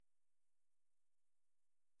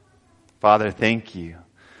Father, thank you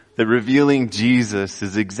that revealing Jesus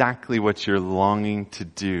is exactly what you're longing to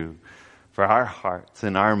do for our hearts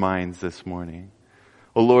and our minds this morning.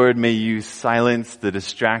 Oh Lord, may you silence the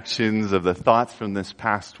distractions of the thoughts from this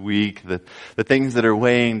past week, the things that are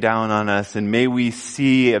weighing down on us, and may we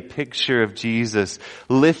see a picture of Jesus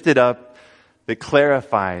lifted up that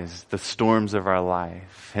clarifies the storms of our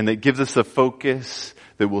life and that gives us a focus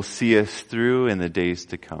that will see us through in the days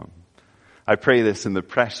to come. I pray this in the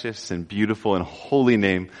precious and beautiful and holy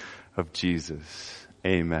name of Jesus.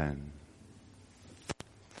 Amen.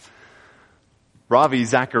 Ravi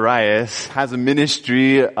Zacharias has a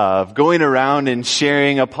ministry of going around and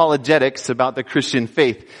sharing apologetics about the Christian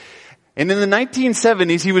faith. And in the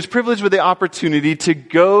 1970s, he was privileged with the opportunity to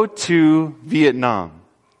go to Vietnam.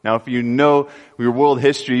 Now, if you know your world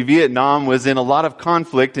history, Vietnam was in a lot of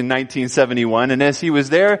conflict in 1971. And as he was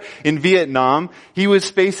there in Vietnam, he was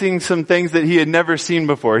facing some things that he had never seen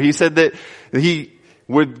before. He said that he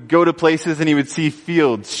would go to places and he would see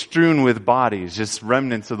fields strewn with bodies, just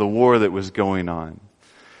remnants of the war that was going on.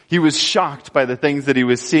 He was shocked by the things that he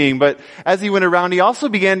was seeing, but as he went around, he also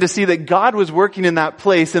began to see that God was working in that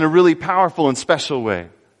place in a really powerful and special way.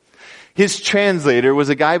 His translator was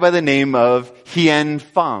a guy by the name of Hien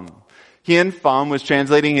Pham. Hien Pham was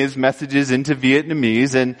translating his messages into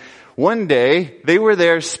Vietnamese, and one day, they were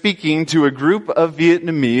there speaking to a group of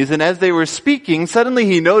Vietnamese, and as they were speaking, suddenly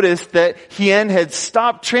he noticed that Hien had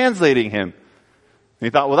stopped translating him. And he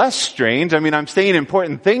thought, well, that's strange. I mean, I'm saying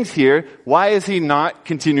important things here. Why is he not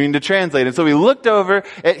continuing to translate? And so he looked over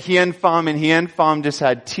at Hien Pham, and Hien Pham just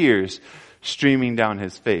had tears streaming down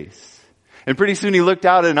his face. And pretty soon he looked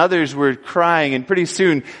out, and others were crying, and pretty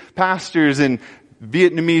soon pastors and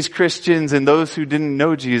Vietnamese Christians and those who didn't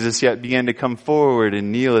know Jesus yet began to come forward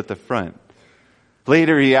and kneel at the front.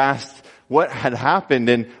 Later he asked what had happened,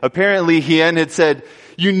 and apparently Hien had said,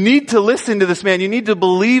 you need to listen to this man. You need to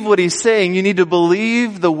believe what he's saying. You need to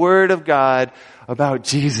believe the word of God about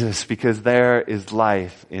Jesus because there is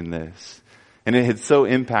life in this. And it had so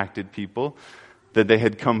impacted people that they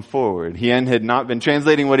had come forward. Hien had not been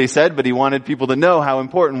translating what he said, but he wanted people to know how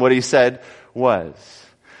important what he said was.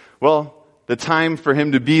 Well, the time for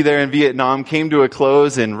him to be there in Vietnam came to a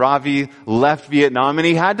close, and Ravi left Vietnam, and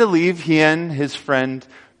he had to leave Hien, his friend,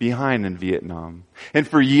 behind in Vietnam. And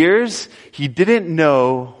for years, he didn't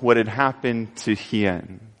know what had happened to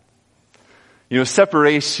Hien. You know,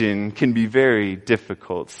 separation can be very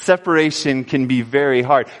difficult. Separation can be very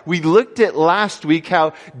hard. We looked at last week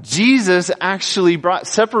how Jesus actually brought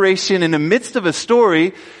separation in the midst of a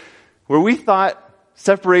story where we thought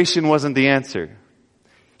separation wasn't the answer.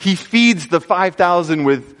 He feeds the 5,000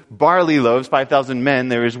 with barley loaves, 5,000 men.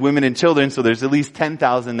 There is women and children, so there's at least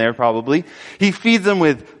 10,000 there probably. He feeds them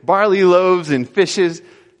with barley loaves and fishes.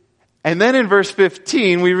 And then in verse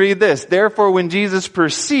 15, we read this, therefore when Jesus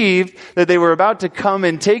perceived that they were about to come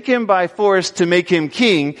and take him by force to make him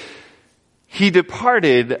king, he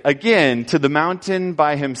departed again to the mountain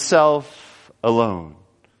by himself alone.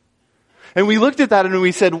 And we looked at that and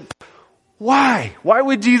we said, why? Why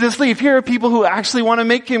would Jesus leave? Here are people who actually want to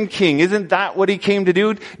make him king. Isn't that what he came to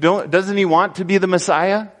do? Doesn't he want to be the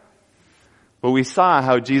Messiah? But we saw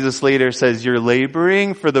how Jesus later says, you're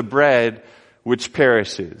laboring for the bread which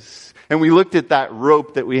perishes. And we looked at that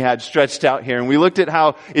rope that we had stretched out here, and we looked at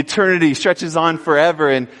how eternity stretches on forever,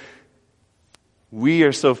 and we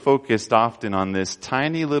are so focused often on this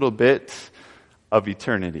tiny little bit of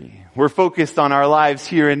eternity. We're focused on our lives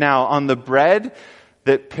here and now, on the bread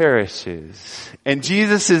that perishes. And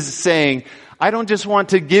Jesus is saying, I don't just want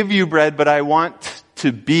to give you bread, but I want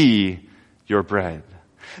to be your bread.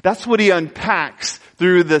 That's what he unpacks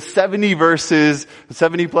through the 70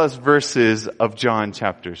 plus verses of John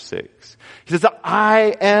chapter 6. He says,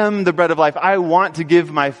 I am the bread of life. I want to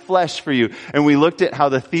give my flesh for you. And we looked at how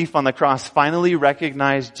the thief on the cross finally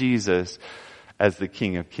recognized Jesus as the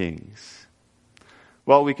King of Kings.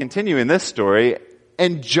 Well, we continue in this story,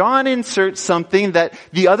 and John inserts something that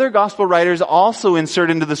the other gospel writers also insert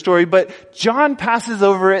into the story, but John passes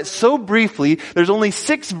over it so briefly. There's only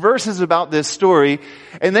 6 verses about this story,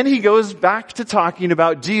 and then he goes back to talking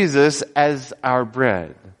about Jesus as our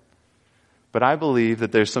bread. But I believe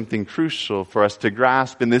that there's something crucial for us to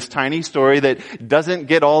grasp in this tiny story that doesn't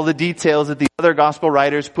get all the details that the other gospel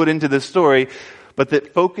writers put into the story, but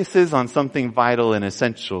that focuses on something vital and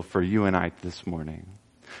essential for you and I this morning.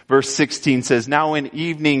 Verse 16 says, now when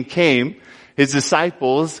evening came, his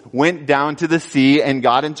disciples went down to the sea and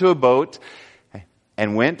got into a boat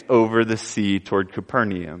and went over the sea toward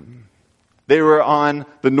Capernaum. They were on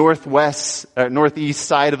the northeast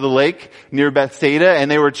side of the lake near Bethsaida,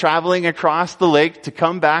 and they were traveling across the lake to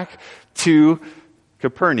come back to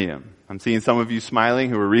Capernaum. I'm seeing some of you smiling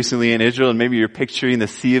who were recently in Israel, and maybe you're picturing the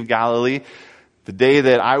Sea of Galilee. The day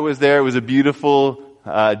that I was there, it was a beautiful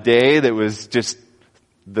day that was just,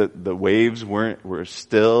 the waves were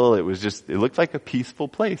still. It looked like a peaceful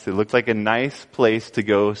place. It looked like a nice place to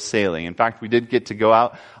go sailing. In fact, we did get to go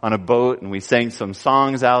out on a boat and we sang some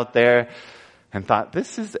songs out there and thought,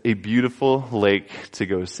 this is a beautiful lake to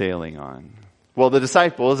go sailing on. Well, the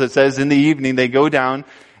disciples, it says in the evening, they go down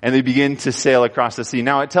and they begin to sail across the sea.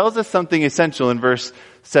 Now, it tells us something essential in verse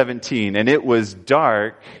 17. And it was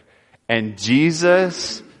dark, and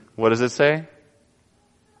Jesus, what does it say?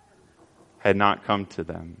 Had not come to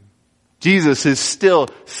them. Jesus is still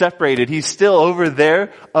separated. He's still over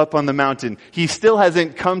there up on the mountain. He still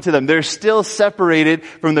hasn't come to them. They're still separated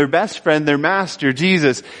from their best friend, their master,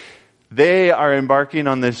 Jesus. They are embarking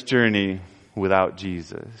on this journey without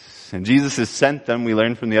Jesus. And Jesus has sent them. We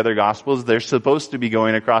learn from the other Gospels, they're supposed to be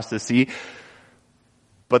going across the sea.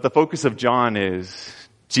 But the focus of John is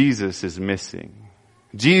Jesus is missing.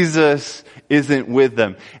 Jesus isn't with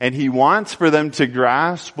them. And he wants for them to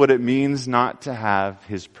grasp what it means not to have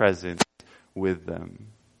his presence with them.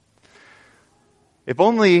 If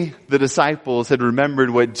only the disciples had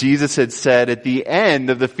remembered what Jesus had said at the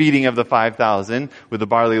end of the feeding of the 5,000 with the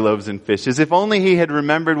barley loaves and fishes. If only he had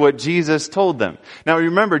remembered what Jesus told them. Now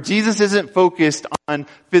remember, Jesus isn't focused on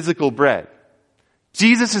physical bread.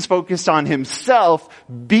 Jesus is focused on himself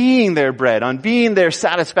being their bread, on being their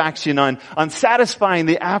satisfaction, on satisfying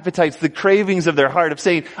the appetites, the cravings of their heart, of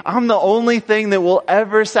saying, I'm the only thing that will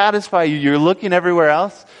ever satisfy you. You're looking everywhere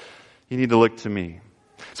else. You need to look to me.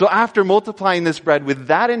 So after multiplying this bread with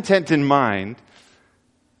that intent in mind,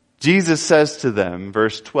 Jesus says to them,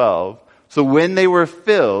 verse 12, so when they were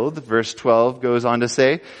filled, verse 12 goes on to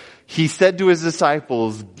say, he said to his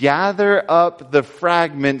disciples, gather up the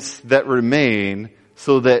fragments that remain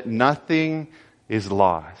so that nothing is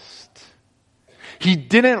lost. He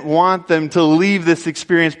didn't want them to leave this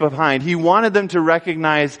experience behind. He wanted them to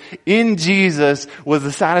recognize in Jesus was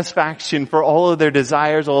the satisfaction for all of their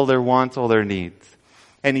desires, all their wants, all their needs.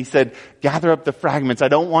 And he said, gather up the fragments. I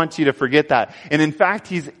don't want you to forget that. And in fact,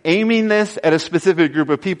 he's aiming this at a specific group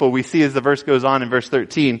of people. We see as the verse goes on in verse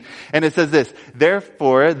 13. And it says this,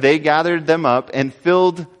 therefore they gathered them up and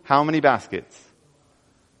filled how many baskets?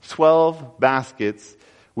 12 baskets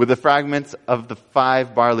with the fragments of the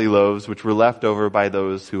 5 barley loaves which were left over by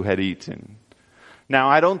those who had eaten. Now,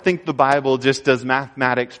 I don't think the Bible just does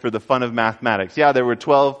mathematics for the fun of mathematics. Yeah, there were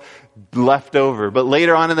 12 left over. But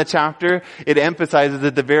later on in the chapter, it emphasizes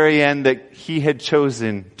at the very end that he had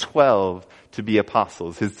chosen 12 to be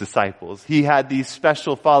apostles, his disciples. He had these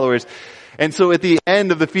special followers. And so at the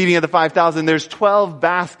end of the feeding of the 5,000, there's 12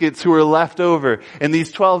 baskets who are left over. And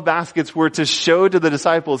these 12 baskets were to show to the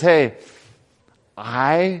disciples, hey,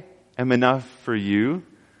 I am enough for you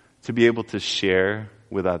to be able to share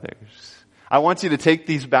with others. I want you to take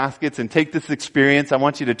these baskets and take this experience. I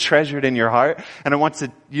want you to treasure it in your heart. And I want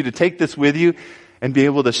you to take this with you and be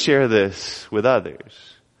able to share this with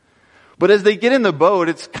others. But as they get in the boat,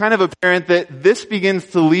 it's kind of apparent that this begins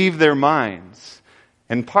to leave their minds.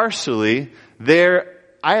 And partially,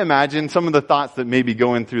 I imagine some of the thoughts that may be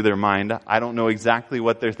going through their mind. I don't know exactly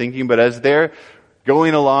what they're thinking, but as they're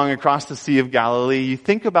going along across the Sea of Galilee, you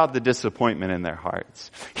think about the disappointment in their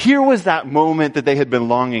hearts. Here was that moment that they had been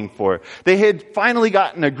longing for. They had finally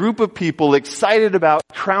gotten a group of people excited about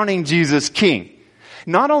crowning Jesus king.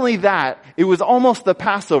 Not only that, it was almost the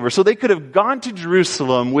Passover, so they could have gone to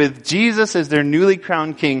Jerusalem with Jesus as their newly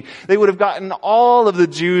crowned king. They would have gotten all of the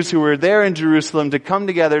Jews who were there in Jerusalem to come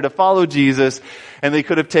together to follow Jesus, and they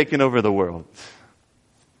could have taken over the world.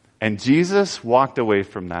 And Jesus walked away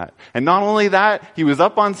from that. And not only that, he was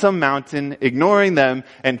up on some mountain, ignoring them,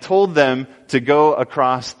 and told them to go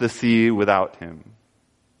across the sea without him.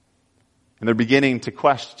 And they're beginning to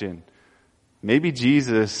question, maybe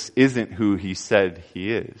Jesus isn't who he said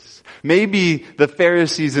he is. Maybe the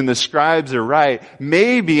Pharisees and the scribes are right.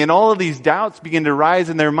 Maybe, and all of these doubts begin to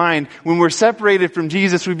rise in their mind. When we're separated from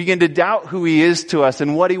Jesus, we begin to doubt who he is to us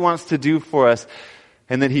and what he wants to do for us,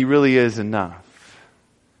 and that he really is enough.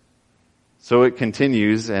 So it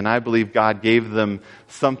continues, and I believe God gave them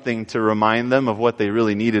something to remind them of what they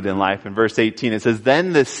really needed in life. In verse 18, it says,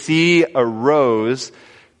 then the sea arose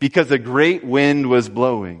because a great wind was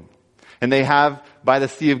blowing. And they have, by the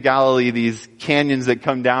Sea of Galilee, these canyons that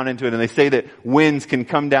come down into it, and they say that winds can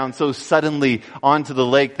come down so suddenly onto the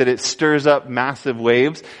lake that it stirs up massive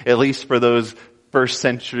waves, at least for those first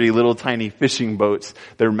century little tiny fishing boats.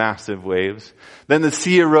 They're massive waves. Then the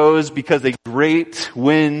sea arose because a great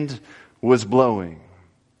wind was blowing.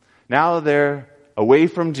 Now they're away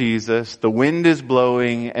from Jesus, the wind is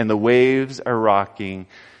blowing, and the waves are rocking,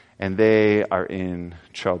 and they are in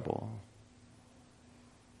trouble.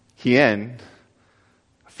 Hien,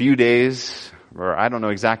 a few days, or I don't know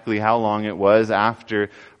exactly how long it was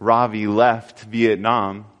after Ravi left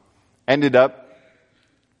Vietnam, ended up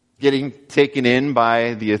getting taken in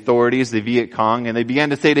by the authorities, the Viet Cong, and they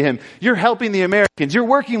began to say to him, "You're helping the Americans. You're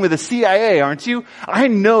working with the CIA, aren't you? I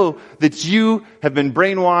know that you have been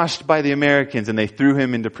brainwashed by the Americans." And they threw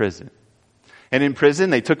him into prison. And in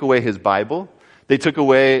prison, they took away his Bible. They took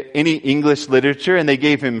away any English literature, and they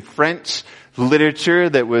gave him French literature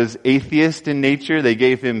that was atheist in nature. They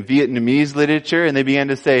gave him Vietnamese literature, and they began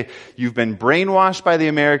to say, "You've been brainwashed by the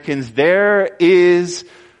Americans. There is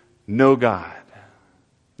no God."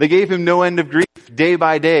 They gave him no end of grief. Day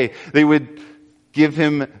by day, they would give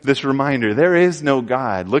him this reminder, there is no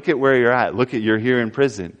God. Look at where you're at. Look at you're here in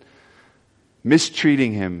prison.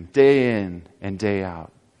 Mistreating him day in and day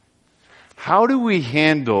out. How do we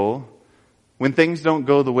handle when things don't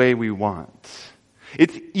go the way we want?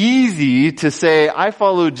 It's easy to say, I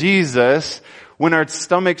follow Jesus when our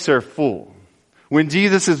stomachs are full. When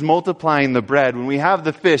Jesus is multiplying the bread, when we have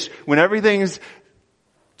the fish, when everything's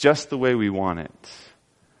just the way we want it.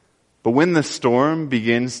 But when the storm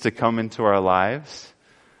begins to come into our lives,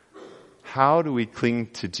 how do we cling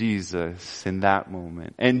to Jesus in that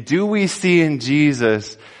moment? And do we see in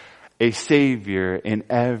Jesus a Savior in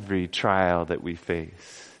every trial that we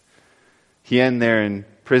face? Hien there in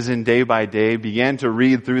prison day by day began to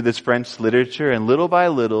read through this French literature, and little by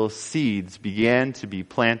little seeds began to be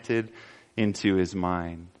planted into his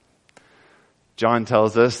mind. John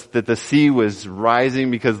tells us that the sea was rising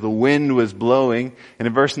because the wind was blowing. And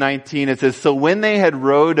in verse 19 it says, "So when they had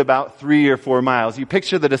rowed about 3 or 4 miles," you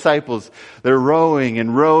picture the disciples, they're rowing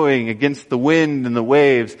and rowing against the wind and the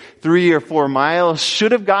waves. 3 or 4 miles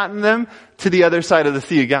should have gotten them to the other side of the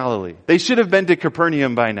Sea of Galilee. They should have been to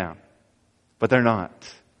Capernaum by now. But they're not.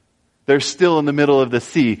 They're still in the middle of the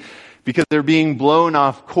sea because they're being blown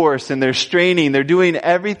off course and they're straining. They're doing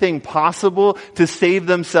everything possible to save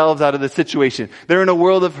themselves out of the situation. They're in a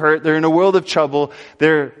world of hurt. They're in a world of trouble.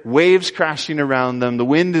 There are waves crashing around them. The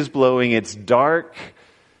wind is blowing. It's dark.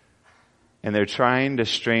 And they're trying to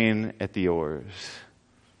strain at the oars.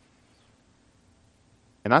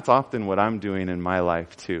 And that's often what I'm doing in my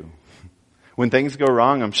life too. When things go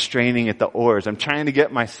wrong, I'm straining at the oars. I'm trying to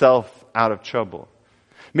get myself out of trouble.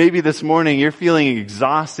 Maybe this morning you're feeling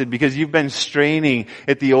exhausted because you've been straining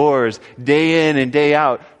at the oars day in and day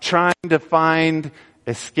out, trying to find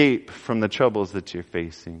escape from the troubles that you're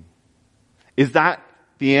facing. Is that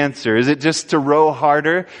the answer? Is it just to row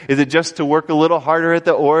harder? Is it just to work a little harder at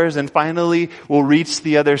the oars and finally we'll reach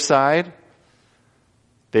the other side?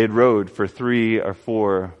 They had rowed for 3 or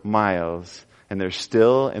 4 miles and they're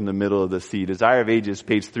still in the middle of the sea. Desire of Ages,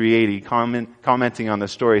 page 380, commenting on the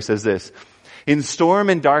story, says this: "In storm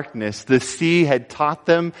and darkness, the sea had taught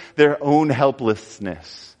them their own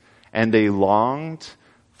helplessness, and they longed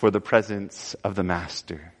for the presence of the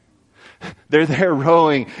Master." They're there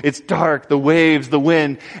rowing. It's dark, the waves, the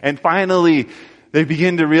wind, and finally they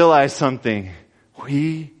begin to realize something.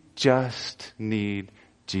 We just need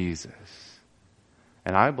Jesus.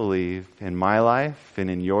 And I believe in my life and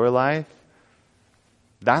in your life,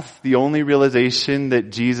 that's the only realization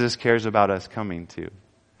that Jesus cares about us coming to.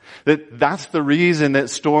 That's the reason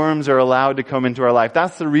that storms are allowed to come into our life.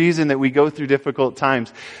 That's the reason that we go through difficult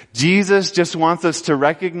times. Jesus just wants us to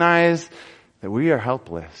recognize that we are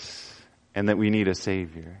helpless and that we need a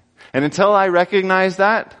Savior. And until I recognize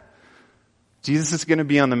that, Jesus is going to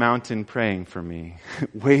be on the mountain praying for me,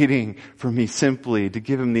 waiting for me simply to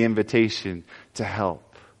give him the invitation to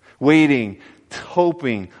help, waiting,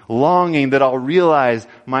 hoping, longing that I'll realize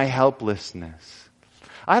my helplessness.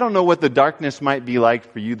 I don't know what the darkness might be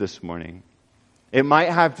like for you this morning. It might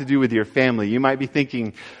have to do with your family. You might be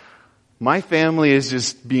thinking, my family is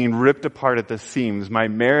just being ripped apart at the seams. My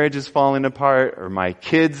marriage is falling apart, or my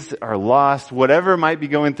kids are lost. Whatever might be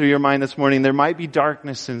going through your mind this morning, there might be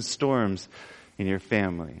darkness and storms in your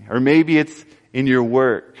family. Or maybe it's in your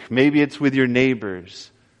work. Maybe it's with your neighbors.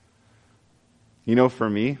 You know, for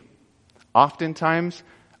me, oftentimes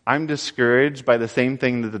I'm discouraged by the same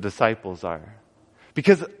thing that the disciples are.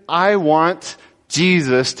 Because I want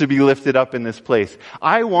Jesus to be lifted up in this place.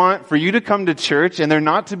 I want for you to come to church and there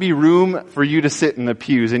not to be room for you to sit in the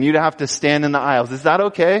pews and you to have to stand in the aisles. Is that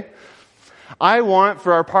okay? I want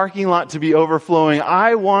for our parking lot to be overflowing.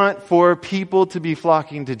 I want for people to be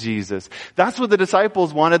flocking to Jesus. That's what the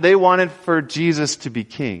disciples wanted. They wanted for Jesus to be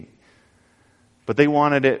king. But they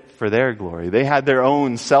wanted it for their glory. They had their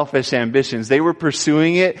own selfish ambitions. They were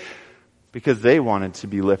pursuing it because they wanted to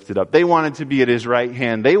be lifted up. They wanted to be at his right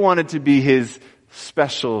hand. They wanted to be his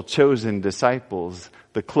special chosen disciples.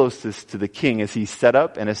 the closest to the king as he set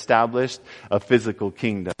up and established a physical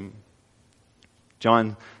kingdom.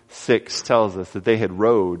 John 6 tells us that they had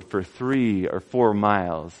rowed for 3 or 4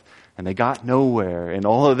 miles and they got nowhere. In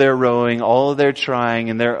all of their rowing, all of their trying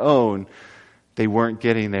and their own, they weren't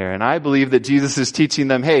getting there. And I believe that Jesus is teaching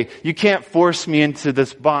them, hey, you can't force me into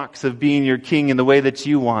this box of being your king in the way that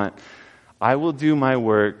you want. I will do my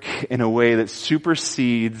work in a way that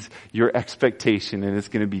supersedes your expectation, and it's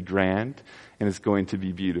going to be grand and it's going to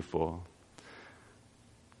be beautiful.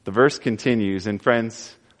 The verse continues, and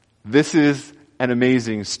friends, this is an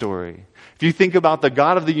amazing story. If you think about the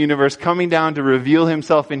God of the universe coming down to reveal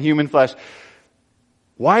himself in human flesh,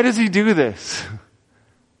 why does he do this?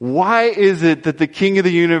 Why is it that the King of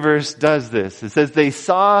the universe does this? It says they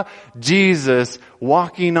saw Jesus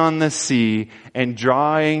walking on the sea and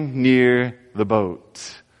drawing near the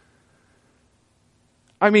boat.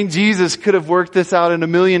 I mean, Jesus could have worked this out in a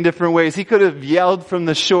million different ways. He could have yelled from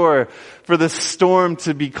the shore for the storm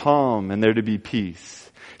to be calm and there to be peace.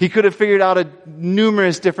 He could have figured out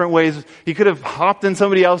numerous different ways. He could have hopped in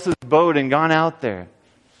somebody else's boat and gone out there.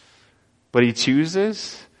 But he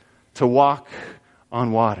chooses to walk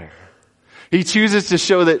on water. He chooses to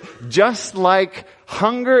show that just like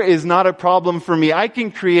hunger is not a problem for me, I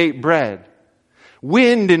can create bread.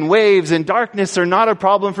 Wind and waves and darkness are not a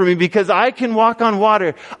problem for me because I can walk on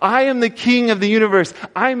water. I am the king of the universe.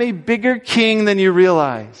 I'm a bigger king than you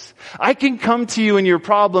realize. I can come to you in your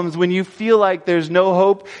problems when you feel like there's no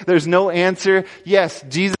hope, there's no answer. Yes,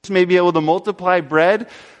 Jesus may be able to multiply bread,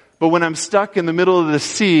 but when I'm stuck in the middle of the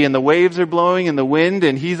sea and the waves are blowing and the wind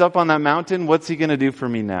and he's up on that mountain, what's he going to do for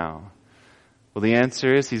me now? Well, the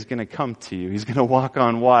answer is he's going to come to you. He's going to walk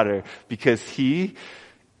on water because he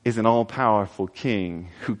is an all-powerful king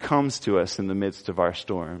who comes to us in the midst of our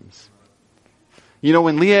storms. You know,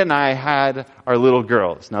 when Leah and I had our little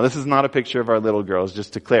girls, now this is not a picture of our little girls,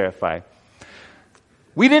 just to clarify.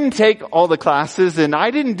 We didn't take all the classes and I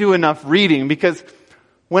didn't do enough reading because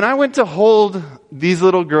when I went to hold these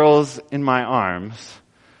little girls in my arms,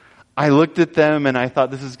 I looked at them and I thought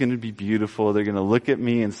this is going to be beautiful. They're going to look at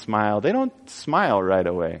me and smile. They don't smile right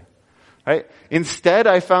away. Right? Instead,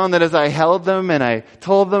 I found that as I held them and I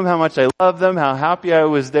told them how much I loved them, how happy I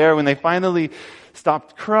was there, when they finally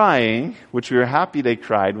stopped crying, which we were happy they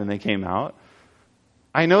cried when they came out,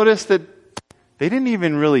 I noticed that they didn't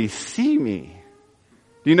even really see me.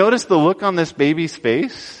 Do you notice the look on this baby's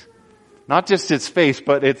face? Not just its face,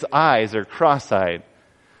 but its eyes are cross-eyed.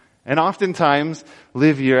 And oftentimes,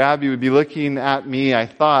 Livy or Abby would be looking at me, I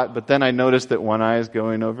thought, but then I noticed that one eye is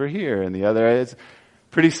going over here and the other eye is...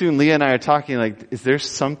 Pretty soon, Leah and I are talking like, is there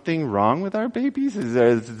something wrong with our babies?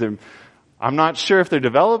 I'm not sure if they're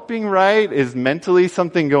developing right. Is mentally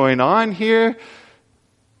something going on here?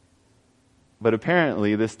 But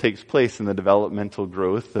apparently, this takes place in the developmental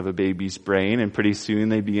growth of a baby's brain, and pretty soon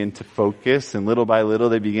they begin to focus, and little by little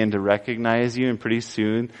they begin to recognize you, and pretty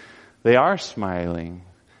soon they are smiling.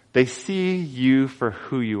 They see you for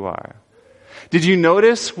who you are. Did you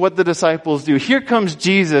notice what the disciples do? Here comes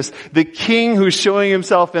Jesus, the king who's showing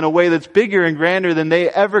himself in a way that's bigger and grander than they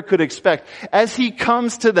ever could expect. As he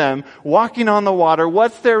comes to them, walking on the water,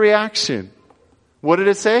 what's their reaction? What did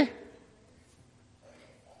it say?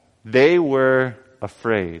 They were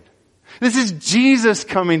afraid. This is Jesus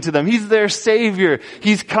coming to them. He's their Savior.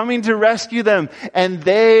 He's coming to rescue them, and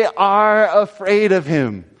they are afraid of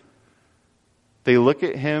him. They look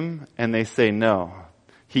at him and they say, no.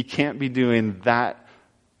 He can't be doing that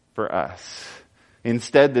for us.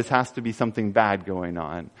 Instead, this has to be something bad going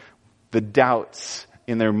on. The doubts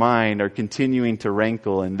in their mind are continuing to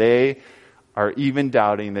rankle, and they are even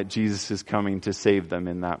doubting that Jesus is coming to save them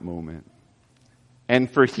in that moment. And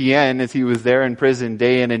for Hien, as he was there in prison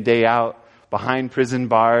day in and day out, behind prison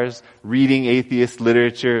bars, reading atheist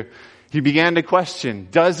literature, he began to question,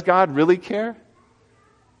 does God really care?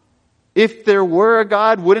 If there were a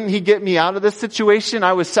God, wouldn't he get me out of this situation?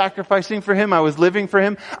 I was sacrificing for him. I was living for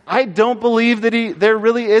him. I don't believe that there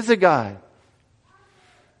really is a God.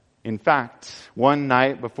 In fact, one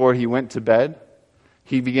night before he went to bed,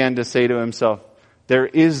 he began to say to himself, there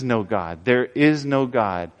is no God. There is no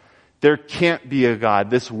God. There can't be a God.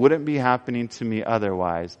 This wouldn't be happening to me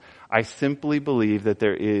otherwise. I simply believe that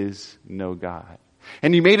there is no God.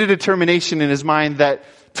 And he made a determination in his mind that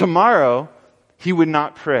tomorrow he would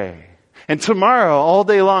not pray. And tomorrow, all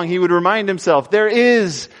day long, he would remind himself, there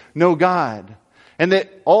is no God. And that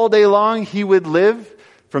all day long, he would live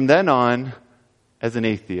from then on as an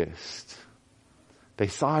atheist. They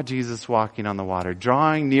saw Jesus walking on the water,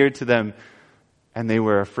 drawing near to them, and they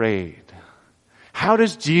were afraid. How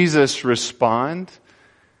does Jesus respond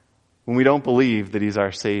when we don't believe that He's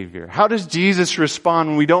our Savior? How does Jesus respond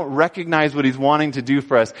when we don't recognize what He's wanting to do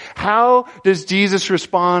for us? How does Jesus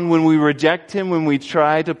respond when we reject Him, when we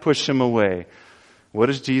try to push Him away? What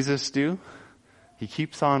does Jesus do? He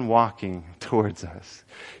keeps on walking towards us.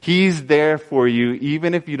 He's there for you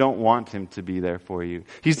even if you don't want Him to be there for you.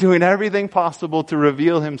 He's doing everything possible to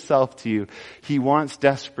reveal Himself to you. He wants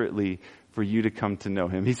desperately for you to come to know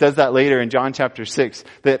Him. He says that later in John chapter 6,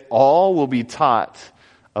 that all will be taught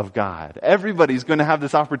of God. Everybody's going to have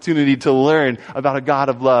this opportunity to learn about a God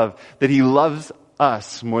of love, that He loves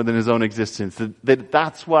us more than His own existence,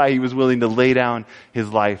 that's why He was willing to lay down His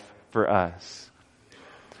life for us.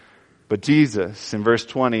 But Jesus, in verse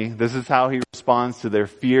 20, this is how He responds to their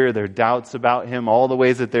fear, their doubts about Him, all the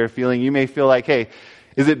ways that they're feeling. You may feel like, hey,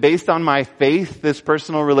 is it based on my faith, this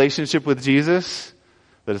personal relationship with Jesus?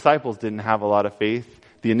 The disciples didn't have a lot of faith.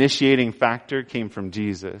 The initiating factor came from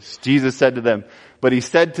Jesus. Jesus said to them, but He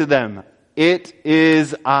said to them, it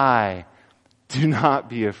is I. Do not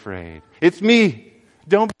be afraid. It's me.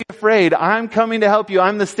 Don't be afraid. I'm coming to help you.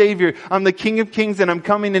 I'm the Savior. I'm the King of Kings, and I'm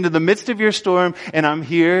coming into the midst of your storm, and I'm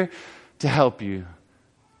here to help you.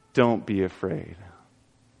 Don't be afraid.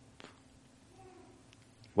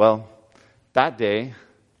 Well, that day,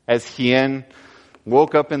 as Hien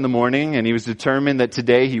woke up in the morning and he was determined that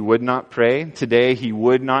today he would not pray, today he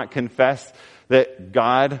would not confess that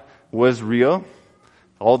God was real.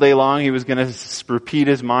 All day long he was going to repeat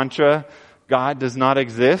his mantra, God does not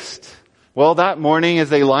exist. Well, that morning as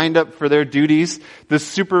they lined up for their duties, the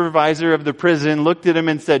supervisor of the prison looked at him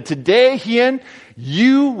and said, today, Hien,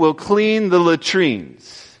 you will clean the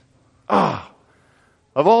latrines. Of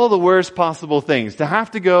all the worst possible things, to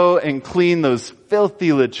have to go and clean those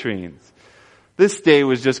filthy latrines. This day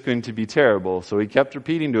was just going to be terrible. So he kept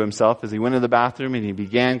repeating to himself as he went to the bathroom and he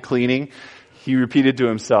began cleaning. He repeated to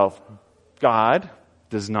himself, God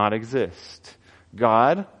does not exist.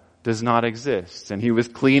 God does not exist. And he was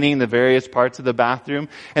cleaning the various parts of the bathroom.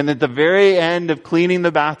 And at the very end of cleaning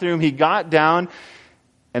the bathroom, he got down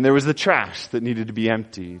and there was the trash that needed to be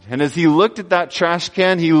emptied. And as he looked at that trash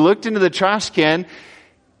can, he looked into the trash can,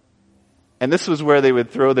 and this was where they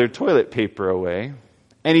would throw their toilet paper away.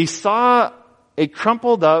 And he saw a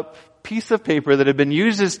crumpled up piece of paper that had been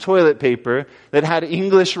used as toilet paper that had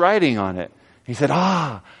English writing on it. He said,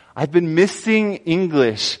 I've been missing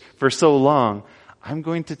English for so long. I'm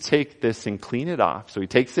going to take this and clean it off. So he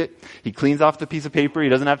takes it, he cleans off the piece of paper. He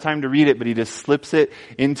doesn't have time to read it, but he just slips it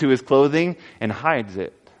into his clothing and hides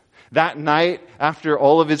it. That night, after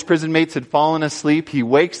all of his prison mates had fallen asleep, he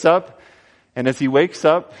wakes up, and as he wakes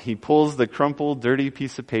up, he pulls the crumpled, dirty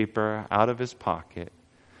piece of paper out of his pocket.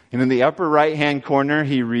 And in the upper right-hand corner,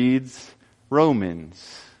 he reads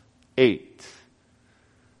Romans 8.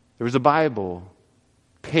 There was a Bible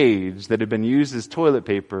page that had been used as toilet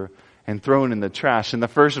paper and thrown in the trash. And the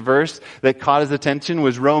first verse that caught his attention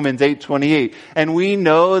was Romans 8:28. And we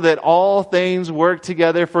know that all things work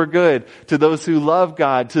together for good to those who love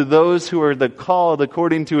God, to those who are the called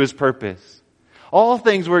according to His purpose. All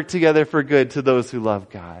things work together for good to those who love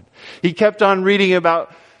God. He kept on reading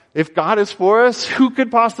about if God is for us, who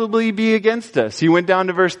could possibly be against us? He went down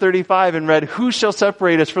to verse 35 and read, who shall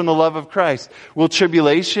separate us from the love of Christ? Will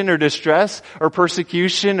tribulation or distress or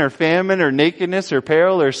persecution or famine or nakedness or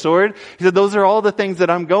peril or sword? He said, those are all the things that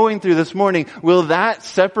I'm going through this morning. Will that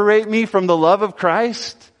separate me from the love of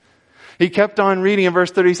Christ? He kept on reading in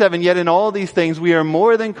verse 37, yet in all these things we are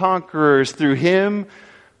more than conquerors through Him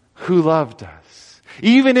who loved us.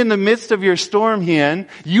 Even in the midst of your storm, Hien,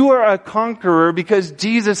 you are a conqueror because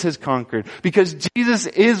Jesus has conquered, because Jesus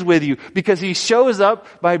is with you, because He shows up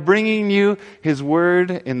by bringing you His word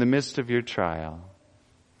in the midst of your trial.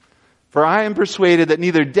 For I am persuaded that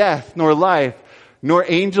neither death nor life, nor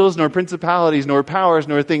angels, nor principalities, nor powers,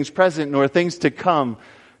 nor things present, nor things to come,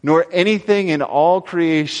 nor anything in all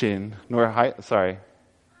creation, nor height,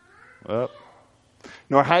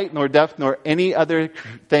 nor depth, nor any other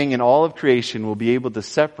thing in all of creation will be able to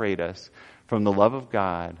separate us from the love of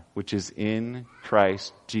God, which is in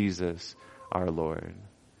Christ Jesus our Lord.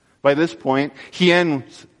 By this point, Hien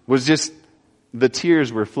was just, the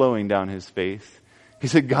tears were flowing down his face. He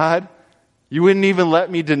said, God, you wouldn't even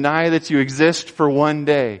let me deny that you exist for one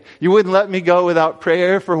day. You wouldn't let me go without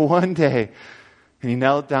prayer for one day. And he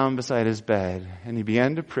knelt down beside his bed and he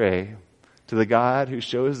began to pray to the God who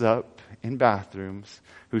shows up in bathrooms,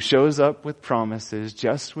 who shows up with promises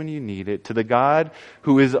just when you need it, to the God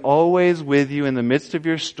who is always with you in the midst of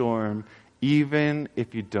your storm, even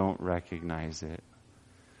if you don't recognize it.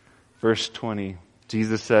 Verse 20,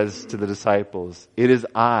 Jesus says to the disciples, it is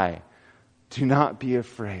I. Do not be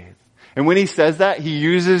afraid. And when he says that, he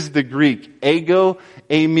uses the Greek, ego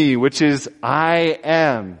eimi, which is I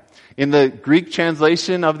am. In the Greek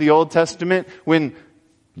translation of the Old Testament, when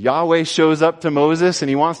Yahweh shows up to Moses and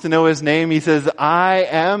he wants to know his name, he says, I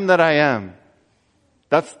am that I am.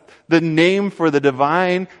 That's the name for the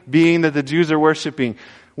divine being that the Jews are worshiping.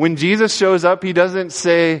 When Jesus shows up, he doesn't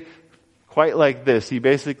say quite like this. He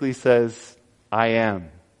basically says, I am.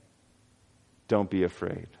 Don't be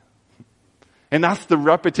afraid. And that's the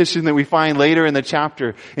repetition that we find later in the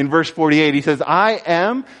chapter. In verse 48, he says, I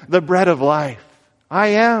am the bread of life. I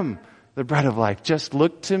am the bread of life. Just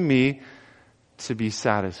look to me to be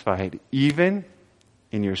satisfied, even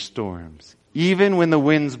in your storms, even when the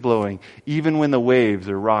wind's blowing, even when the waves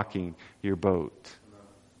are rocking your boat.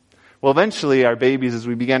 Well, eventually our babies, as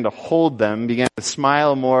we began to hold them, began to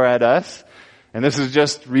smile more at us. And this is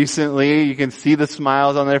just recently. You can see the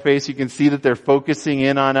smiles on their face. You can see that they're focusing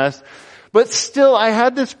in on us. But still, I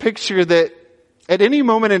had this picture that at any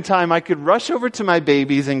moment in time, I could rush over to my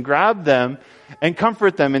babies and grab them and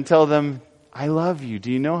comfort them and tell them, I love you.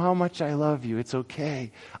 Do you know how much I love you? It's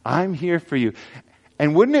okay. I'm here for you.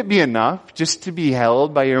 And wouldn't it be enough just to be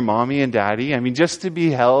held by your mommy and daddy? I mean, just to be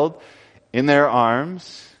held in their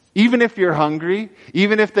arms? Even if you're hungry,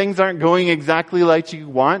 even if things aren't going exactly like you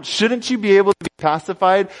want, shouldn't you be able to be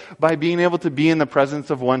pacified by being able to be in the presence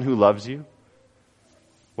of one who loves you?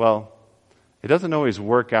 Well, it doesn't always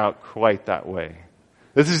work out quite that way.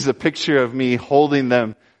 This is a picture of me holding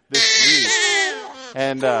them this week.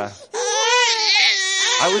 And I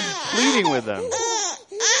was pleading with them.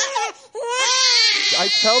 I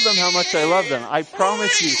tell them how much I love them. I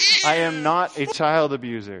promise you, I am not a child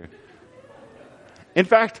abuser. In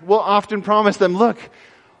fact, we'll often promise them, look,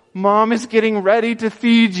 Mom is getting ready to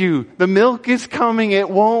feed you. The milk is coming. It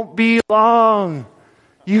won't be long.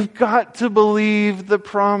 You've got to believe the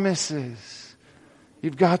promises.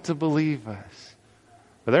 You've got to believe us.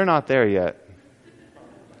 But they're not there yet.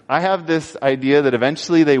 I have this idea that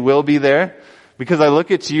eventually they will be there. Because I look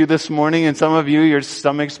at you this morning and some of you, your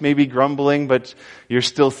stomachs may be grumbling, but you're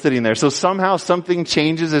still sitting there. So somehow something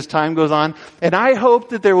changes as time goes on. And I hope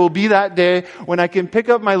that there will be that day when I can pick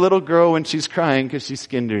up my little girl when she's crying because she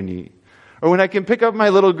skinned her knee. Or when I can pick up my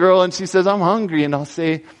little girl and she says, I'm hungry. And I'll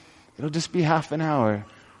say, it'll just be half an hour.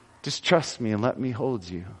 Just trust me and let me hold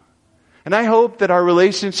you. And I hope that our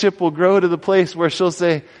relationship will grow to the place where she'll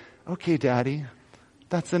say, okay, Daddy,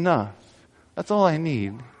 that's enough. That's all I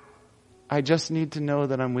need. I just need to know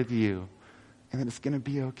that I'm with you and that it's going to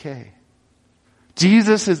be okay.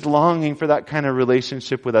 Jesus is longing for that kind of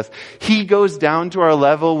relationship with us. He goes down to our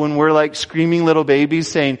level when we're like screaming little babies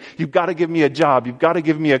saying, you've got to give me a job. You've got to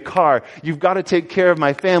give me a car. You've got to take care of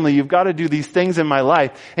my family. You've got to do these things in my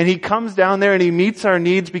life. And he comes down there and he meets our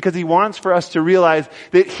needs because he wants for us to realize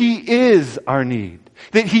that he is our need.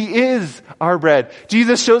 That he is our bread.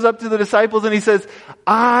 Jesus shows up to the disciples and he says,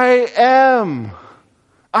 I am.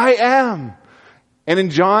 I am. And in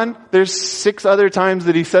John, there's 6 other times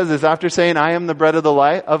that he says this after saying, I am the bread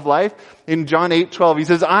of life. In John 8:12, he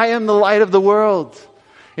says, I am the light of the world.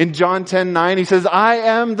 In John 10:9, he says, I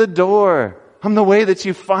am the door. I'm the way that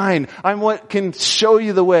you find. I'm what can show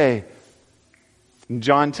you the way. In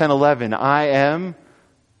John 10:11, I am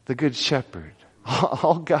the good shepherd.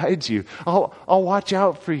 I'll guide you. I'll watch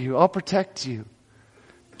out for you. I'll protect you.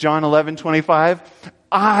 John 11:25,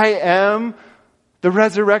 I am the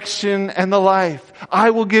resurrection and the life.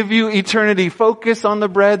 I will give you eternity. Focus on the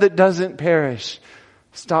bread that doesn't perish.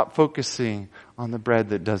 Stop focusing on the bread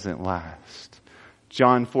that doesn't last.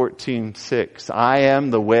 John 14:6. I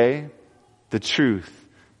am the way, the truth,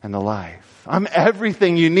 and the life. I'm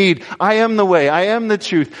everything you need. I am the way. I am the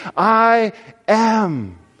truth. I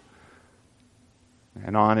am.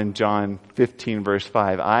 And on in John 15 verse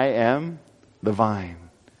 5. I am the vine.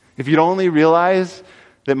 If you'd only realize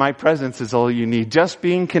that my presence is all you need. Just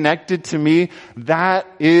being connected to me, that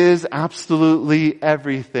is absolutely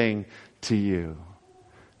everything to you.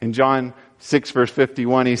 In John 6 verse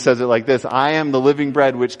 51, he says it like this, I am the living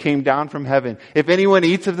bread which came down from heaven. If anyone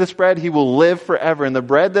eats of this bread, he will live forever. And the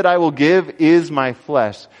bread that I will give is my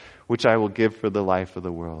flesh, which I will give for the life of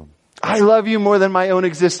the world. I love you more than my own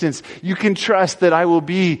existence. You can trust that I will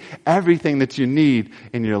be everything that you need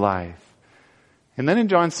in your life. And then in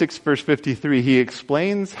John 6 verse 53, he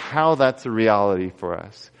explains how that's a reality for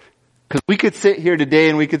us. Because we could sit here today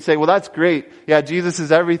and we could say, well, that's great. Yeah, Jesus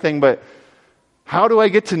is everything, but how do I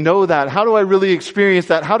get to know that? How do I really experience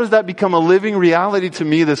that? How does that become a living reality to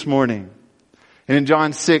me this morning? And in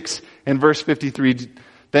John 6 and verse 53,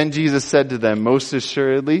 then Jesus said to them, most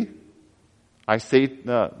assuredly,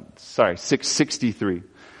 6:63.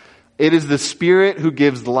 It is the Spirit who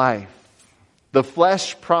gives life. The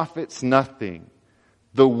flesh profits nothing.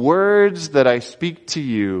 The words that I speak to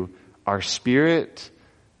you are spirit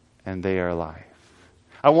and they are life.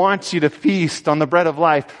 I want you to feast on the bread of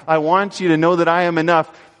life. I want you to know that I am enough.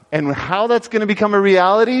 And how that's going to become a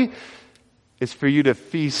reality is for you to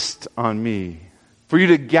feast on me. For you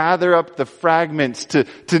to gather up the fragments,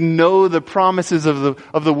 to know the promises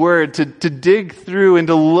of the Word, to dig through and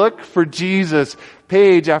to look for Jesus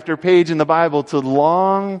page after page in the Bible, to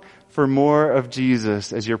long for more of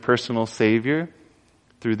Jesus as your personal Savior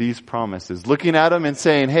through these promises. Looking at Him and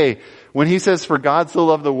saying, hey, when He says, for God so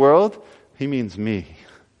loved the world, He means me.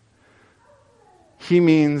 He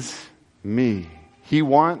means me. He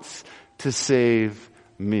wants to save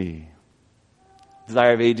me.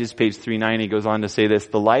 Desire of Ages, page 390, goes on to say this: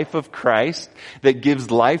 the life of Christ that gives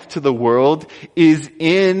life to the world is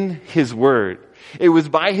in His Word. It was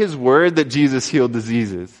by His Word that Jesus healed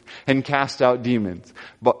diseases and cast out demons.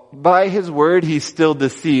 But by His Word He stilled the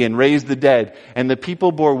sea and raised the dead, and the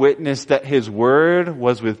people bore witness that His Word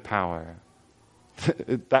was with power.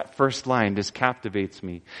 That first line just captivates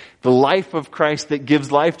me. The life of Christ that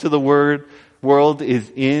gives life to the world is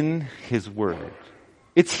in His Word.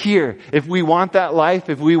 It's here. If we want that life,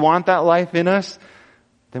 in us,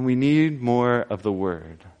 then we need more of the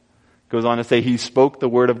Word. Goes on to say He spoke the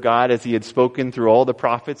Word of God as He had spoken through all the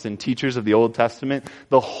prophets and teachers of the Old Testament.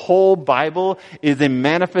 The whole Bible is a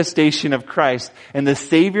manifestation of Christ, and the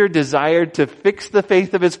Savior desired to fix the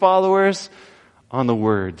faith of His followers on the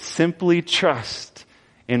Word. Simply trust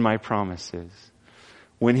in my promises.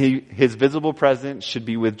 When His visible presence should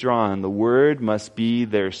be withdrawn, the Word must be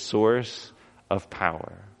their source of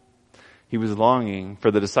power. He was longing for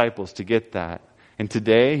the disciples to get that. And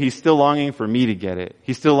today, He's still longing for me to get it.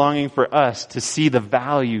 He's still longing for us to see the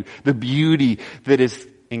value, the beauty that is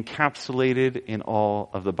encapsulated in all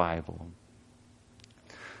of the Bible.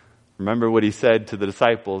 Remember what He said to the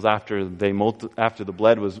disciples after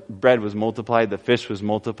the bread was multiplied, the fish was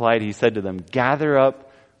multiplied. He said to them, gather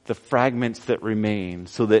up the fragments that remain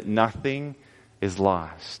so that nothing is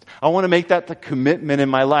lost. I want to make that the commitment in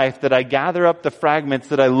my life, that I gather up the fragments,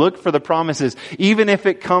 that I look for the promises, even if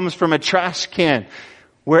it comes from a trash can.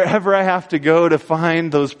 Wherever I have to go to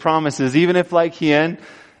find those promises, even if like Hien,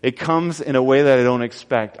 it comes in a way that I don't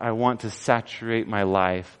expect. I want to saturate my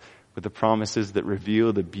life with the promises that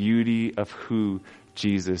reveal the beauty of who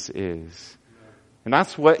Jesus is. And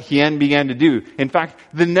that's what Hien began to do. In fact,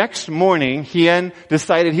 the next morning, Hien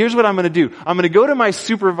decided, here's what I'm going to do. I'm going to go to my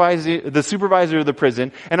the supervisor of the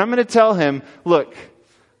prison, and I'm going to tell him, look,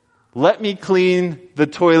 let me clean the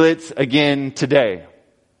toilets again today.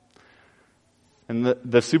 And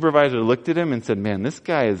the supervisor looked at him and said, man, this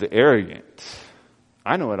guy is arrogant.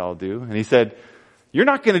 I know what I'll do. And he said, you're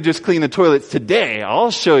not going to just clean the toilets today.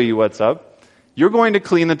 I'll show you what's up. You're going to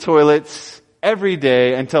clean the toilets every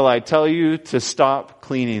day until I tell you to stop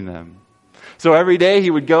cleaning them. So every day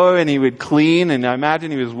he would go and he would clean, and I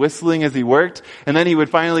imagine he was whistling as he worked, and then he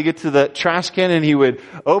would finally get to the trash can and he would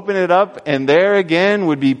open it up, and there again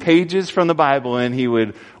would be pages from the Bible, and he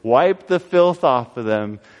would wipe the filth off of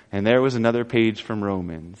them, and there was another page from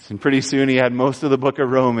Romans. And pretty soon he had most of the book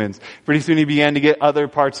of Romans. Pretty soon he began to get other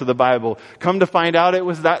parts of the Bible. Come to find out, it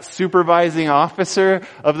was that supervising officer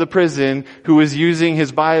of the prison who was using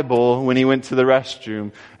his Bible when he went to the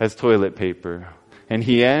restroom as toilet paper. And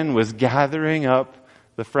Hien was gathering up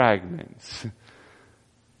the fragments.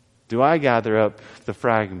 Do I gather up the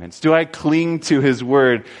fragments? Do I cling to His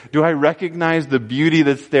Word? Do I recognize the beauty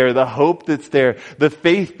that's there, the hope that's there, the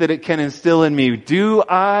faith that it can instill in me? Do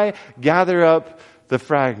I gather up the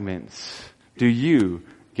fragments? Do you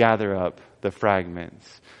gather up the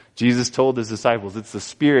fragments? Jesus told His disciples, it's the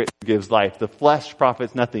Spirit who gives life. The flesh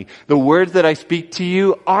profits nothing. The words that I speak to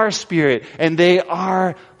you are spirit, and they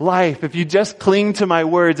are life. If you just cling to my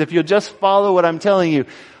words, if you'll just follow what I'm telling you,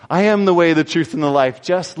 I am the way, the truth, and the life.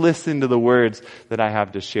 Just listen to the words that I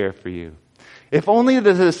have to share for you. If only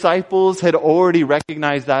the disciples had already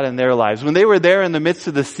recognized that in their lives. When they were there in the midst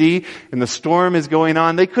of the sea and the storm is going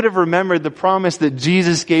on, they could have remembered the promise that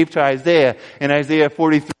Jesus gave to Isaiah in Isaiah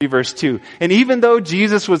 43 verse 2. And even though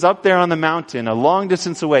Jesus was up there on the mountain, a long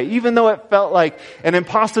distance away, even though it felt like an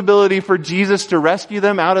impossibility for Jesus to rescue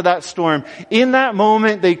them out of that storm, in that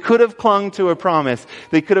moment they could have clung to a promise.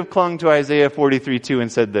 They could have clung to Isaiah 43:2 and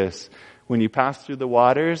said this, when you pass through the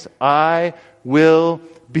waters, I will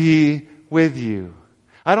be with you.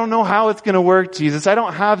 I don't know how it's going to work, Jesus. I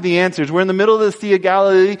don't have the answers. We're in the middle of the Sea of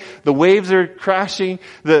Galilee. The waves are crashing.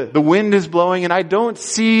 The wind is blowing, and I don't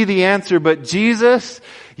see the answer. But Jesus,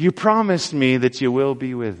 you promised me that you will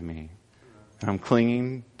be with me. I'm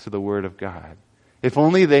clinging to the Word of God. If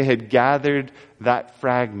only they had gathered that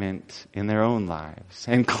fragment in their own lives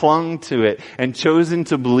and clung to it and chosen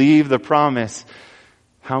to believe the promise,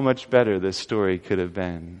 how much better this story could have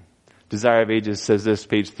been. Desire of Ages says this,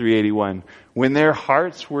 page 381. When their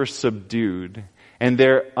hearts were subdued and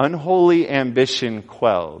their unholy ambition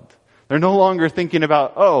quelled, they're no longer thinking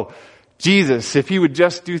about, oh, Jesus, if he would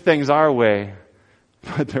just do things our way.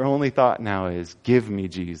 But their only thought now is, give me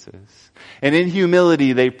Jesus. And in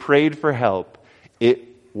humility, they prayed for help. It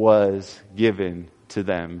was given to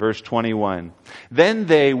them. Verse 21. Then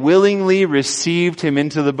they willingly received him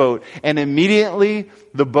into the boat, and immediately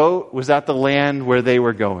the boat was at the land where they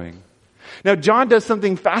were going. Now, John does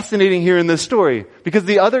something fascinating here in this story, because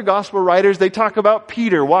the other gospel writers, they talk about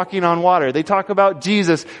Peter walking on water. They talk about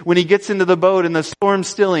Jesus when he gets into the boat and the storm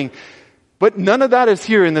stilling. But none of that is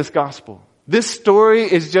here in this gospel. This story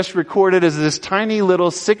is just recorded as this tiny little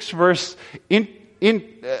 6-verse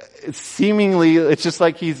seemingly, it's just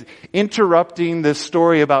like he's interrupting this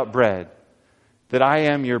story about bread. That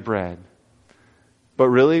I am your bread. But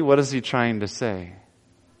really, what is he trying to say?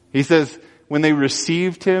 He says, when they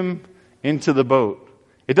received him into the boat,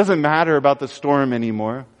 it doesn't matter about the storm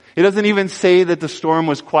anymore. It doesn't even say that the storm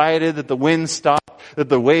was quieted, that the wind stopped, that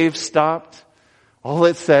the waves stopped. All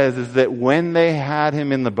it says is that when they had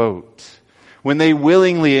him in the boat, when they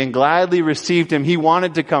willingly and gladly received him, he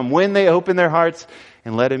wanted to come. When they opened their hearts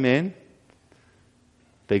and let him in,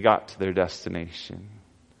 they got to their destination.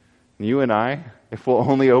 And you and I, if we'll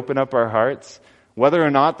only open up our hearts, whether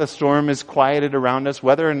or not the storm is quieted around us,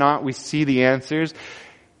 whether or not we see the answers,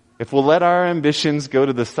 if we'll let our ambitions go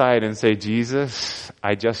to the side and say, Jesus,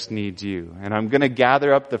 I just need you. And I'm going to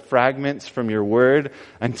gather up the fragments from your word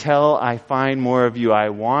until I find more of you. I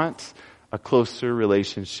want a closer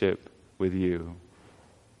relationship with you.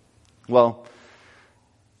 Well,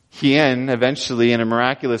 Hien eventually, in a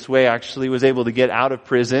miraculous way, actually was able to get out of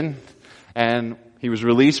prison, and he was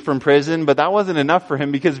released from prison, but that wasn't enough for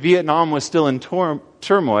him because Vietnam was still in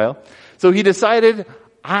turmoil. So he decided,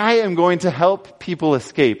 I am going to help people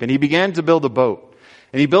escape. And he began to build a boat.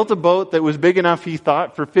 And he built a boat that was big enough, he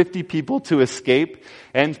thought, for 50 people to escape.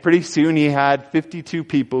 And pretty soon he had 52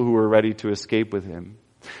 people who were ready to escape with him.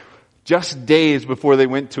 Just days before they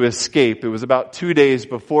went to escape, it was about 2 days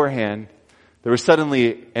beforehand, there was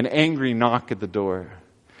suddenly an angry knock at the door.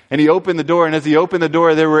 And he opened the door, and as he opened the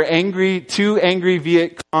door, there were two angry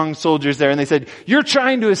Viet Cong soldiers there, and they said, "You're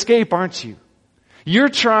trying to escape, aren't you? You're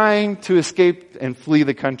trying to escape and flee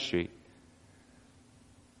the country."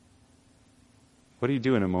 What do you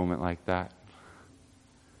do in a moment like that?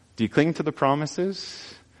 Do you cling to the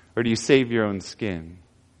promises, or do you save your own skin?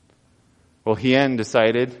 Well, Hien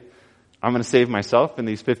decided, I'm going to save myself and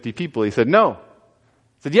these 50 people. He said, no.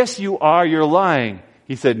 He said, yes, you are. You're lying.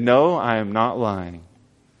 He said, no, I am not lying.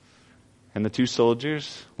 And the two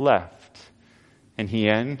soldiers left. And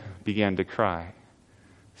Hien began to cry.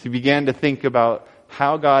 He began to think about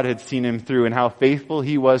how God had seen him through and how faithful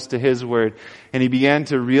he was to his word. And he began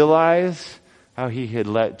to realize how he had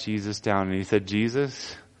let Jesus down. And he said,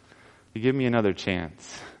 Jesus, you give me another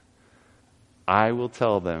chance. I will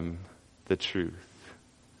tell them the truth.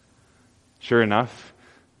 Sure enough,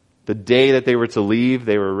 the day that they were to leave,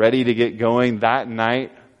 they were ready to get going. That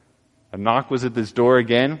night, a knock was at this door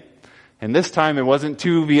again. And this time it wasn't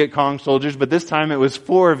 2 Viet Cong soldiers, but this time it was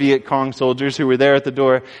 4 Viet Cong soldiers who were there at the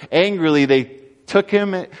door. Angrily, they took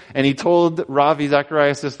him, and he told Ravi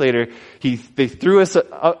Zacharias this later, they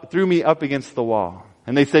threw me up against the wall.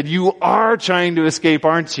 And they said, you are trying to escape,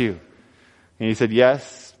 aren't you? And he said,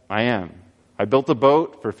 yes, I am. I built a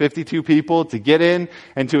boat for 52 people to get in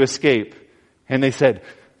and to escape. And they said,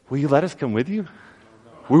 will you let us come with you?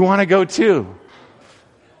 We want to go too.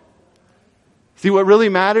 See, what really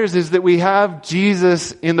matters is that we have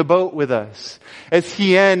Jesus in the boat with us. As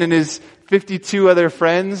Hien and his 52 other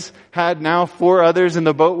friends had now 4 others in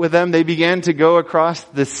the boat with them, they began to go across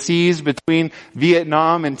the seas between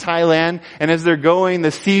Vietnam and Thailand. And as they're going,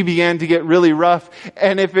 the sea began to get really rough.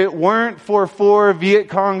 And if it weren't for 4 Viet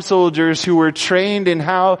Cong soldiers who were trained in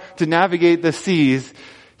how to navigate the seas,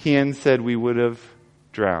 Hien said we would have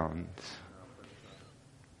drowned.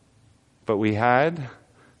 But we had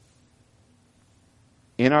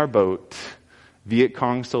in our boat Viet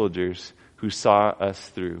Cong soldiers who saw us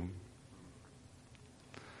through.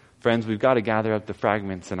 Friends, we've got to gather up the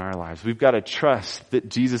fragments in our lives. We've got to trust that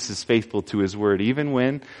Jesus is faithful to his word, even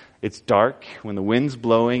when it's dark, when the wind's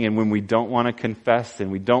blowing, and when we don't want to confess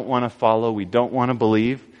and we don't want to follow, we don't want to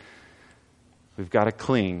believe. We've got to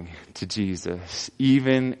cling to Jesus,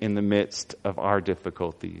 even in the midst of our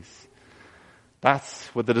difficulties. That's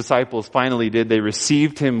what the disciples finally did. They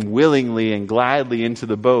received him willingly and gladly into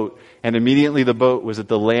the boat, and immediately the boat was at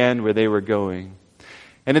the land where they were going.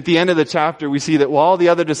 And at the end of the chapter, we see that while the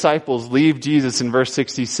other disciples leave Jesus in verse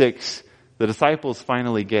 66, the disciples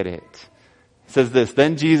finally get it. It says this,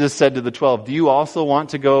 "Then Jesus said to the 12, 'Do you also want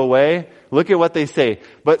to go away?' Look at what they say.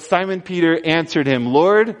 But Simon Peter answered him,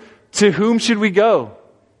 'Lord, to whom should we go?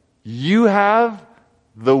 You have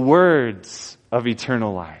the words of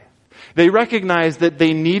eternal life.'" They recognized that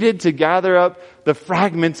they needed to gather up the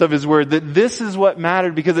fragments of his word, that this is what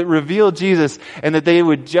mattered because it revealed Jesus, and that they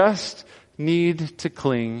would just need to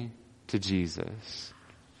cling to Jesus.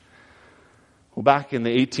 Well, back in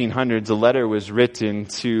the 1800s, a letter was written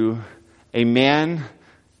to a man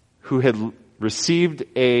who had received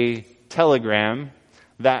a telegram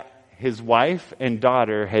that his wife and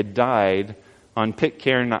daughter had died on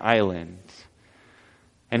Pitcairn Island.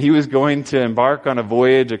 And he was going to embark on a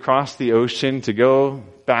voyage across the ocean to go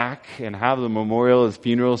back and have the memorial, his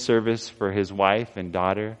funeral service for his wife and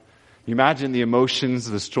daughter. You imagine the emotions,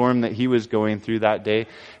 the storm that he was going through that day.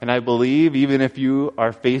 And I believe even if you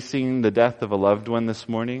are facing the death of a loved one this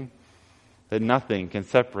morning, that nothing can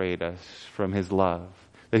separate us from his love.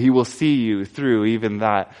 That he will see you through even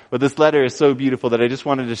that. But this letter is so beautiful that I just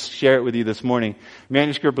wanted to share it with you this morning.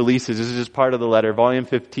 Manuscript Releases, this is just part of the letter, volume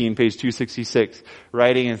 15, page 266,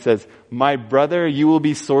 writing and says, "My brother, you will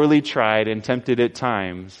be sorely tried and tempted at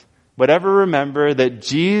times, but ever remember that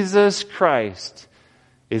Jesus Christ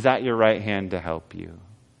is at your right hand to help you."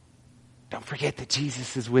 Don't forget that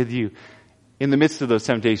Jesus is with you in the midst of those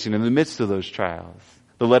temptations, in the midst of those trials.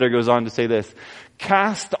 The letter goes on to say this,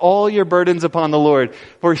 "Cast all your burdens upon the Lord,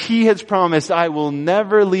 for he has promised, 'I will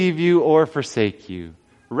never leave you or forsake you.'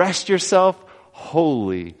 Rest yourself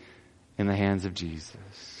wholly in the hands of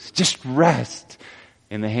Jesus." Just rest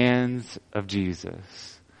in the hands of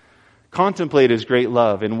Jesus. Contemplate his great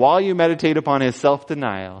love, and while you meditate upon his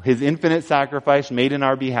self-denial, his infinite sacrifice made in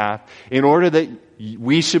our behalf, in order that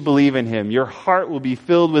we should believe in him, your heart will be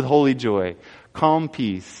filled with holy joy, calm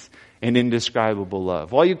peace, and indescribable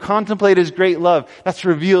love. While you contemplate his great love, that's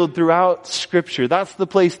revealed throughout Scripture. That's the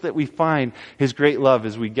place that we find his great love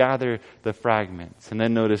as we gather the fragments. And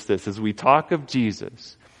then notice this, as we talk of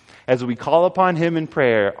Jesus, as we call upon him in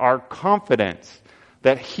prayer, our confidence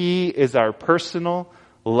that he is our personal,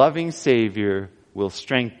 loving Savior will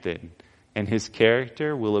strengthen, and his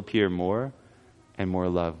character will appear more and more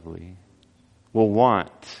lovely. We'll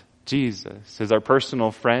want Jesus as our personal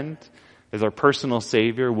friend, as our personal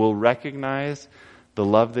Savior. We'll recognize the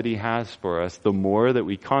love that he has for us the more that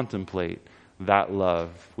we contemplate that love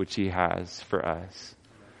which he has for us.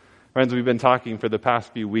 Friends, we've been talking for the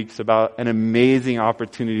past few weeks about an amazing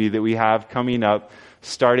opportunity that we have coming up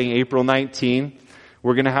starting April 19.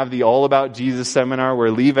 We're going to have the All About Jesus seminar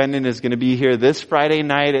where Lee Venden is going to be here this Friday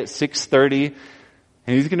night at 6:30.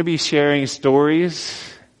 And he's going to be sharing stories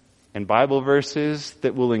and Bible verses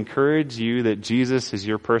that will encourage you that Jesus is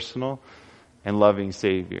your personal and loving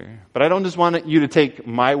Savior. But I don't just want you to take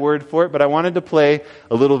my word for it, but I wanted to play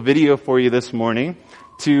a little video for you this morning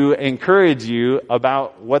to encourage you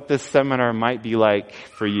about what this seminar might be like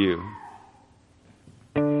for you.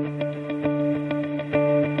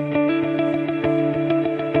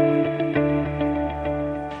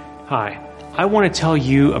 Hi, I want to tell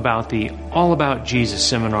you about the All About Jesus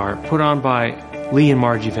seminar put on by Lee and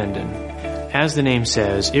Margie Venden. As the name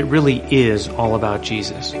says, it really is all about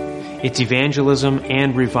Jesus. It's evangelism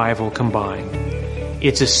and revival combined.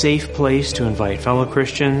 It's a safe place to invite fellow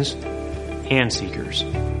Christians and seekers.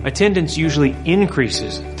 Attendance usually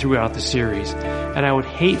increases throughout the series, and I would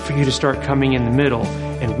hate for you to start coming in the middle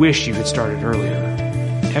and wish you had started earlier.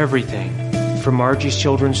 Everything, from Margie's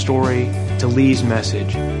children's story to Lee's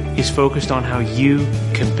message, is focused on how you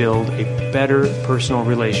can build a better personal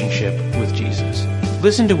relationship with Jesus.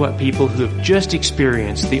 Listen to what people who have just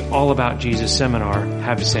experienced the All About Jesus seminar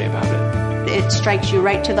have to say about it. It strikes you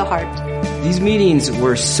right to the heart. These meetings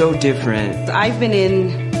were so different. I've been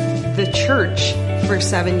in the church for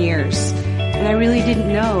 7 years, and I really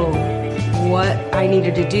didn't know what I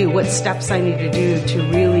needed to do, what steps I needed to do to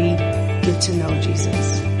really get to know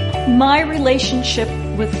Jesus. My relationship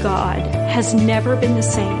with God has never been the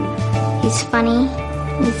same. He's funny.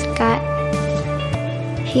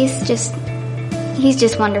 He's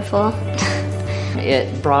just wonderful.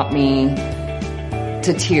 It brought me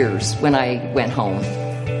to tears when I went home.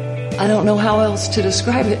 I don't know how else to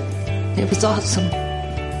describe it. It was awesome.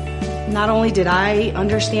 Not only did I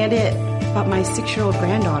understand it, but my 6-year-old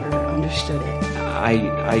granddaughter understood it.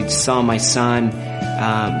 I saw my son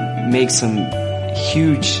make some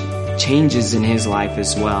huge changes in his life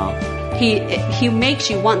as well. He makes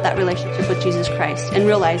you want that relationship with Jesus Christ and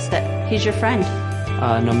realize that He's your friend.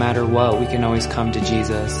 No matter what, we can always come to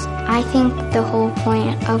Jesus. I think the whole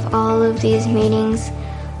point of all of these meetings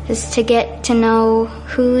is to get to know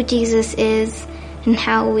who Jesus is and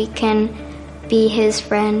how we can be His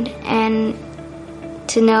friend, and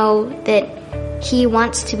to know that He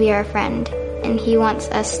wants to be our friend and He wants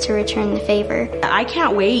us to return the favor. I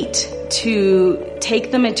can't wait to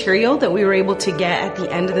take the material that we were able to get at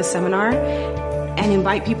the end of the seminar and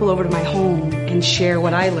invite people over to my home and share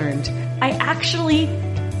what I learned. I actually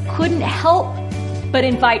couldn't help but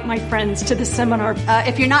invite my friends to the seminar.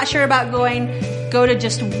 If you're not sure about going, go to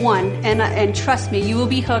just one, and trust me, you will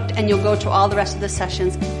be hooked, and you'll go to all the rest of the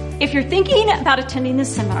sessions. If you're thinking about attending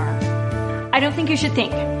this seminar, I don't think you should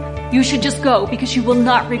think. You should just go, because you will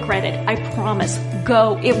not regret it. I promise.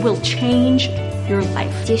 Go. It will change your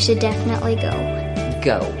life. You should definitely go.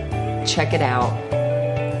 Go. Check it out.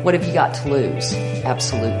 What have you got to lose?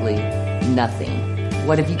 Absolutely nothing.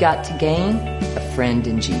 What have you got to gain? A friend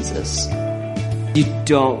in Jesus. You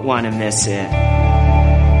don't want to miss it.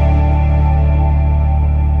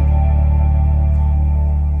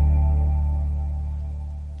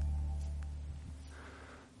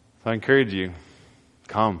 So I encourage you,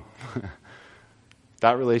 come.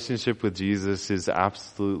 That relationship with Jesus is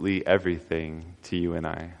absolutely everything to you and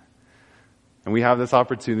I. And we have this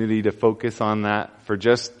opportunity to focus on that for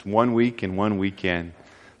just 1 week and 1 weekend.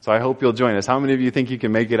 So I hope you'll join us. How many of you think you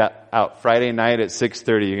can make it out Friday night at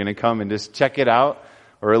 6:30? You're going to come and just check it out,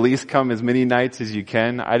 or at least come as many nights as you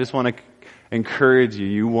can. I just want to encourage you.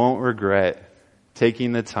 You won't regret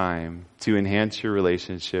taking the time to enhance your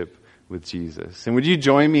relationship with Jesus. And would you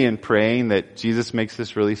join me in praying that Jesus makes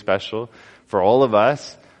this really special for all of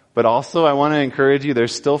us? But also, I want to encourage you,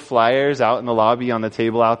 there's still flyers out in the lobby on the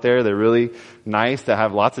table out there. They're really nice. They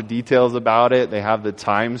have lots of details about it. They have the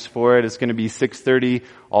times for it. It's going to be 6:30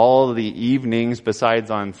 all the evenings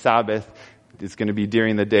besides on Sabbath. It's going to be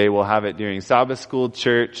during the day. We'll have it during Sabbath school,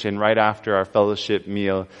 church, and right after our fellowship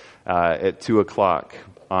meal at 2 o'clock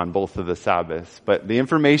on both of the Sabbaths. But the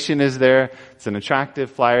information is there. It's an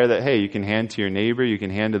attractive flyer that, hey, you can hand to your neighbor. You can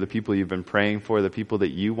hand to the people you've been praying for, the people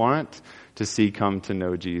that you want to see come to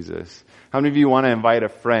know Jesus. How many of you want to invite a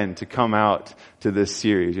friend to come out to this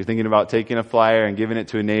series? You're thinking about taking a flyer and giving it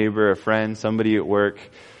to a neighbor, a friend, somebody at work.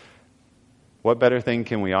 What better thing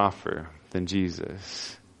can we offer than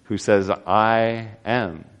Jesus, who says, I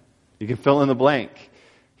am? You can fill in the blank.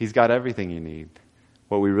 He's got everything you need.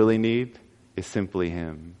 What we really need is simply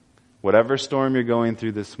Him. Whatever storm you're going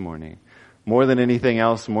through this morning, more than anything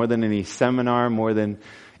else, more than any seminar, more than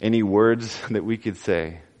any words that we could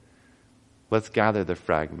say, let's gather the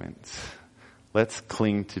fragments. Let's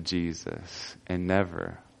cling to Jesus and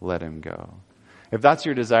never let Him go. If that's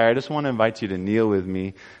your desire, I just want to invite you to kneel with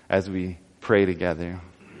me as we pray together.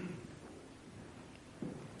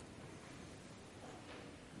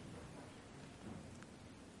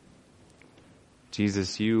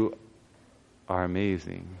 Jesus, you are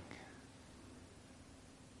amazing.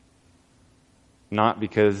 Not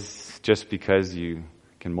just because you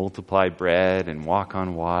can multiply bread and walk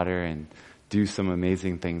on water and do some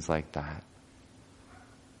amazing things like that.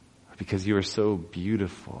 Because you are so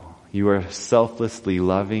beautiful. You are selflessly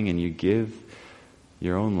loving, and you give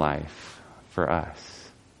your own life for us.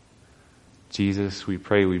 Jesus, we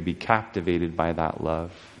pray we'd be captivated by that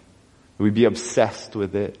love. That we'd be obsessed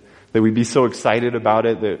with it. That we'd be so excited about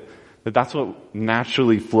it that that's what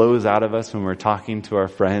naturally flows out of us when we're talking to our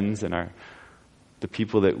friends and the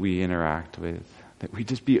people that we interact with. That we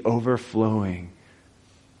just be overflowing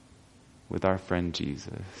with our friend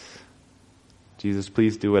Jesus. Jesus,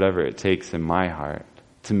 please do whatever it takes in my heart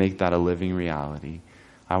to make that a living reality.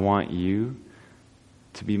 I want you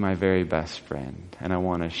to be my very best friend, and I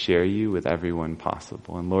want to share you with everyone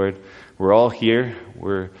possible. And Lord, we're all here.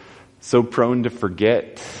 We're so prone to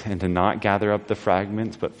forget and to not gather up the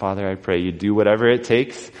fragments, but Father, I pray you do whatever it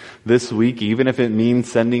takes this week, even if it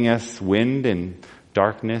means sending us wind and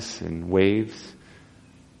darkness and waves.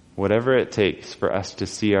 Whatever it takes for us to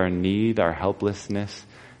see our need, our helplessness,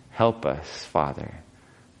 help us, Father,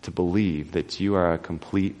 to believe that you are a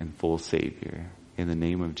complete and full Savior. In the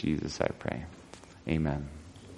name of Jesus, I pray. Amen.